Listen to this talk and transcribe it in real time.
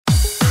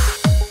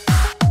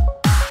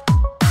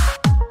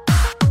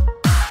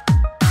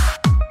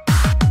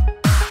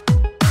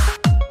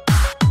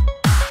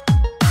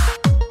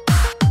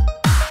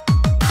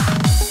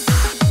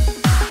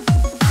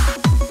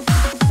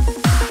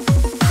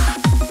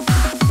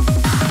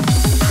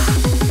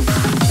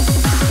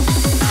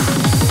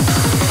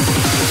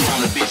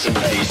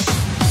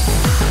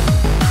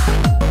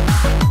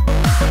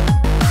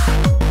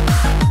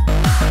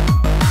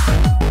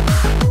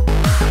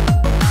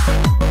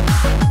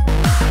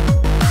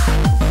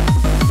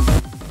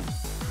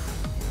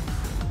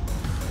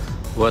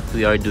what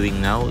we are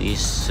doing now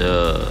is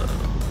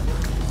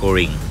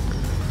coring,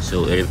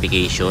 so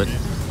aerification.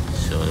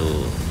 So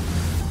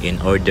in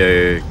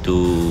order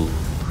to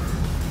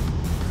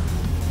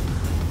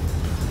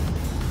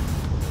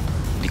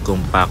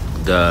decompact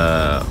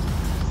the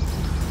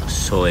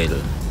soil,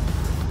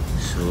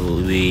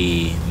 so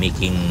we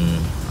making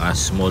a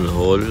small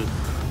hole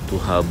to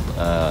have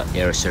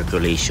air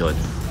circulation,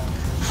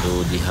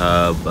 so they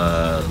have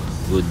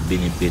good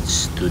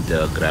benefits to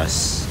the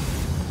grass.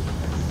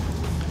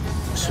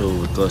 So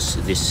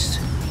because this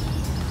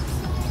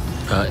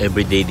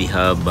every day they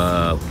have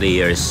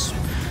players,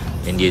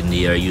 and then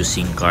they are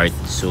using cart,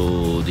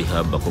 so they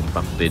have a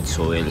compacted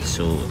soil.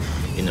 So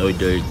in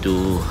order to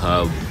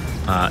have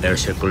air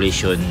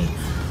circulation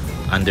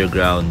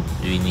underground,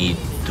 we need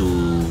to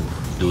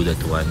do that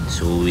one.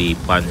 So we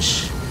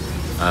punch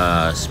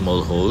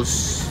small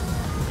holes,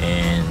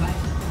 and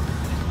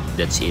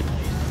that's it.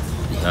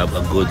 They have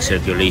a good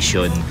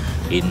circulation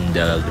in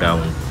the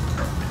ground,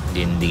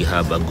 then they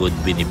have a good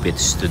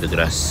benefits to the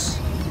grass.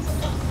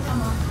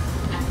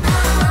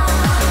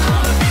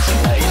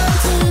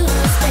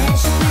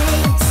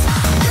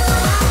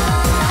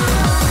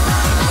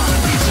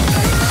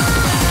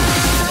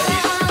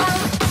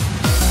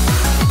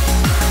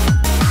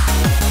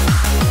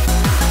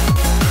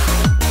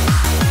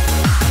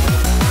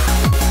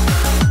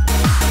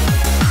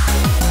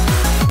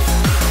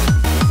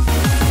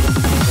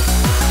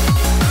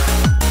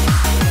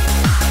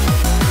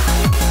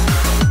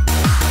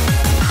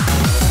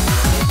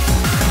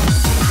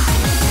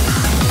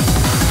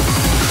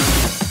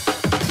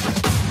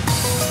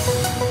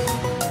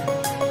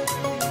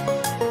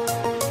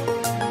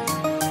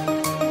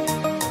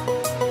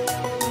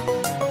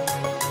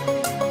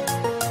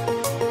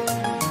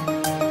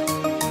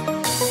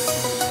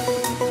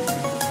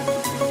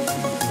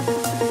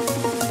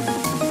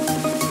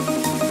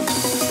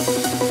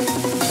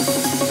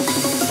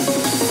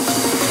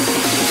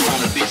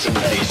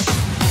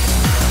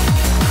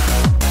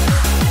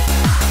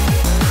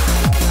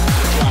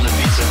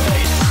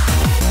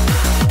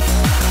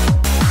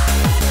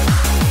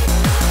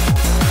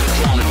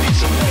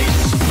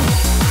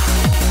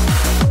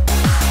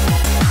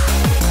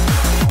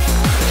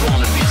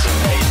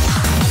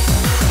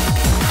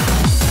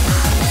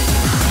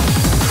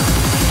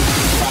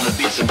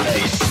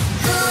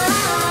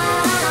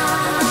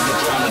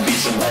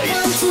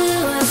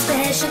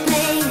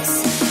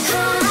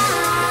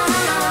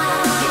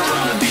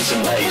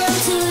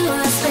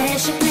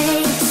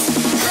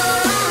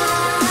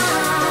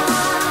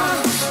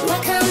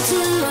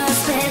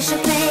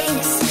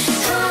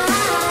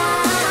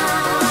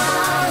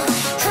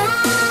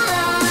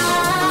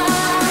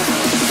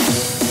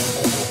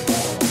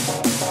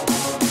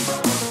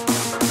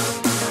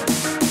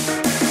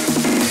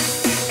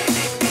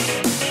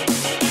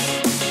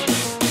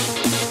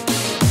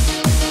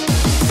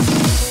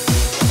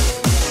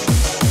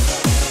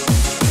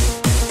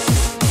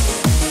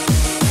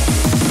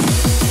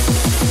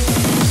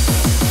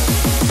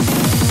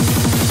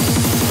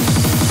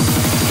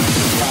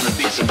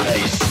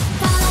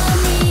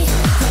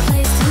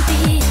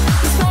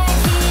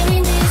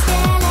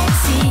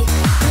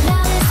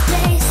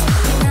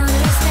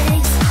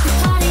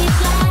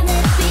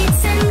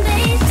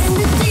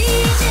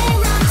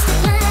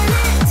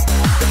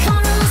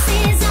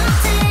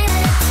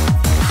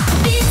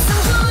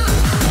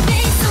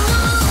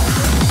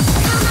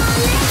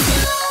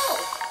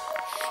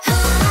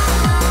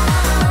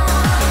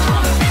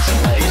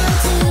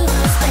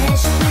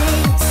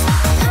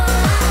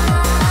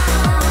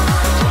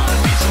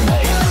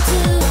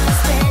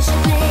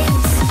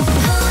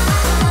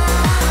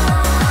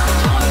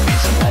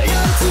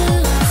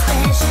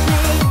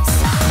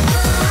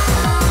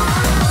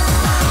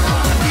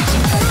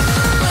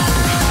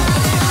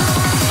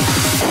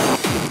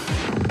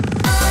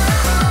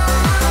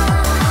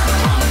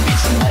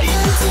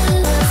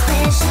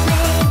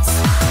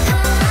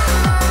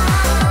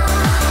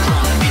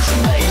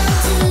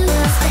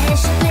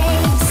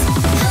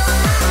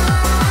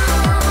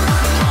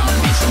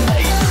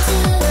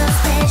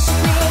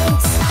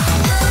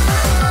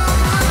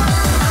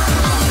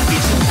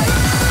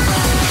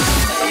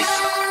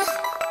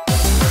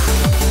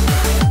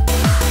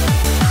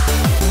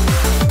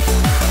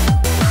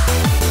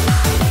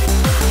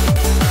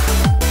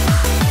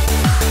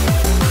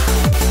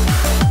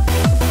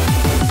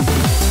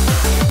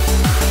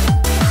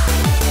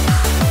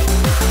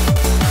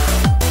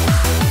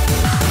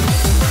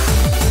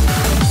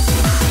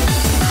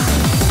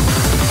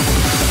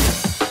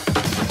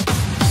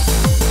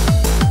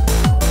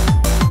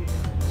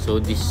 So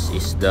this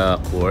is the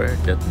core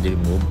that they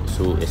remove.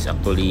 So it's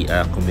actually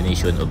a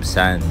combination of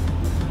sand,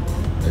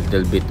 a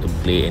little bit of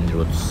clay, and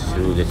roots.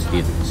 So that's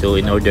it. So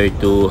in order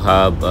to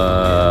have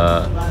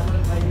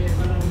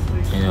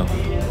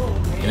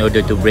in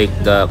order to break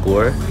the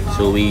core,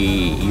 so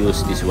we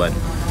use this one.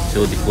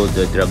 So they call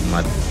the drag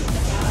mat.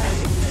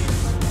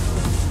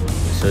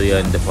 So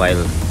yan the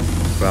file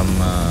from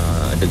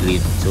the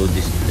grid. So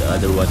this, the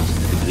other one is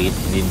the grid,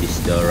 and then this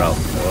is the route,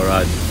 or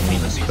I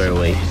mean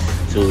fairway.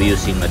 So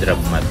using a drag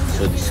mat.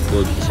 So this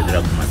code is a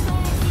drag mat.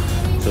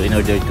 So in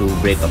order to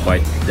break apart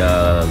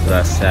the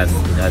grass, sand,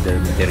 and other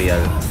material,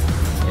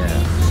 yeah,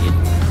 see it.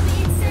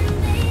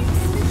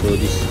 So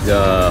this is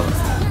the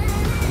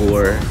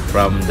core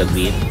from the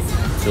green.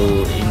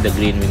 So in the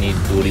green we need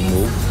to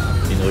remove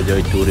in order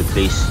to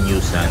replace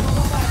new sand.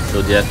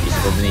 So that is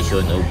a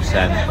combination of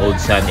sand, old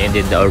sand, and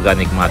then the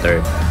organic matter.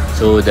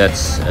 So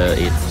that's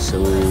it. So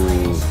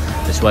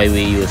that's why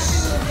we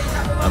use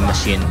a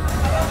machine.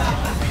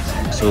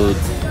 So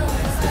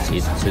that's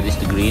it. So this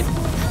is the green.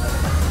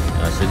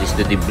 So this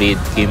the debris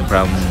came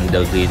from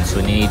the green, so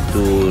we need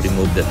to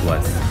remove that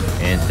one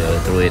and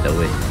throw it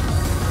away.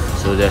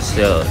 So that's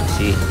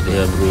see, they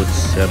have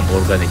roots, some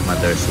organic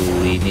matter, so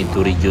we need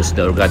to reduce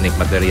the organic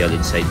material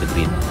inside the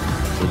green.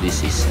 So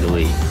this is the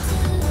way,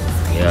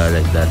 yeah,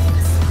 like that.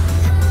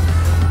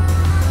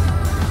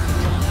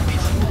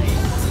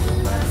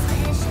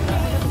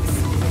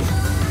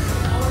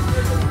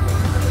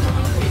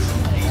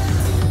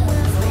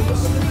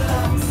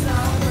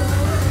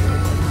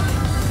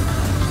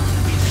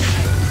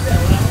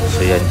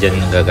 So yan, dyan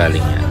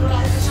gagaling yan.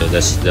 So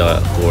that's the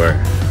core.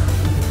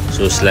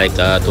 So it's like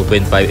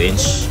 2.5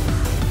 inch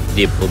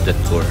deep of that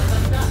core.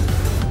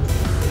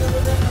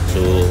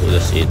 So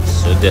that's it.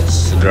 So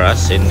that's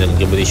grass and the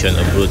combination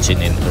of roots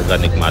and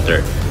organic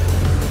matter.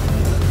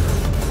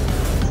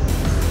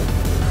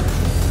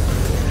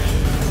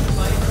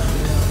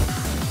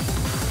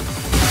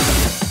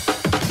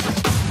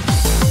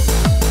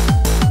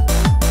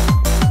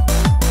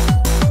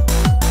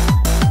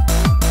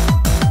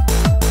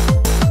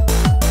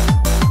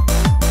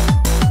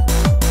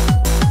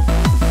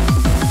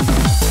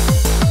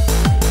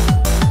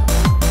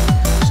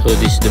 So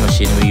this is the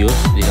machine we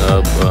use. They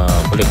have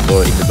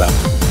collector in the back,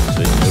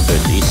 so in order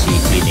to easy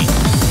cleaning.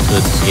 So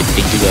that's it.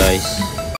 Thank you guys.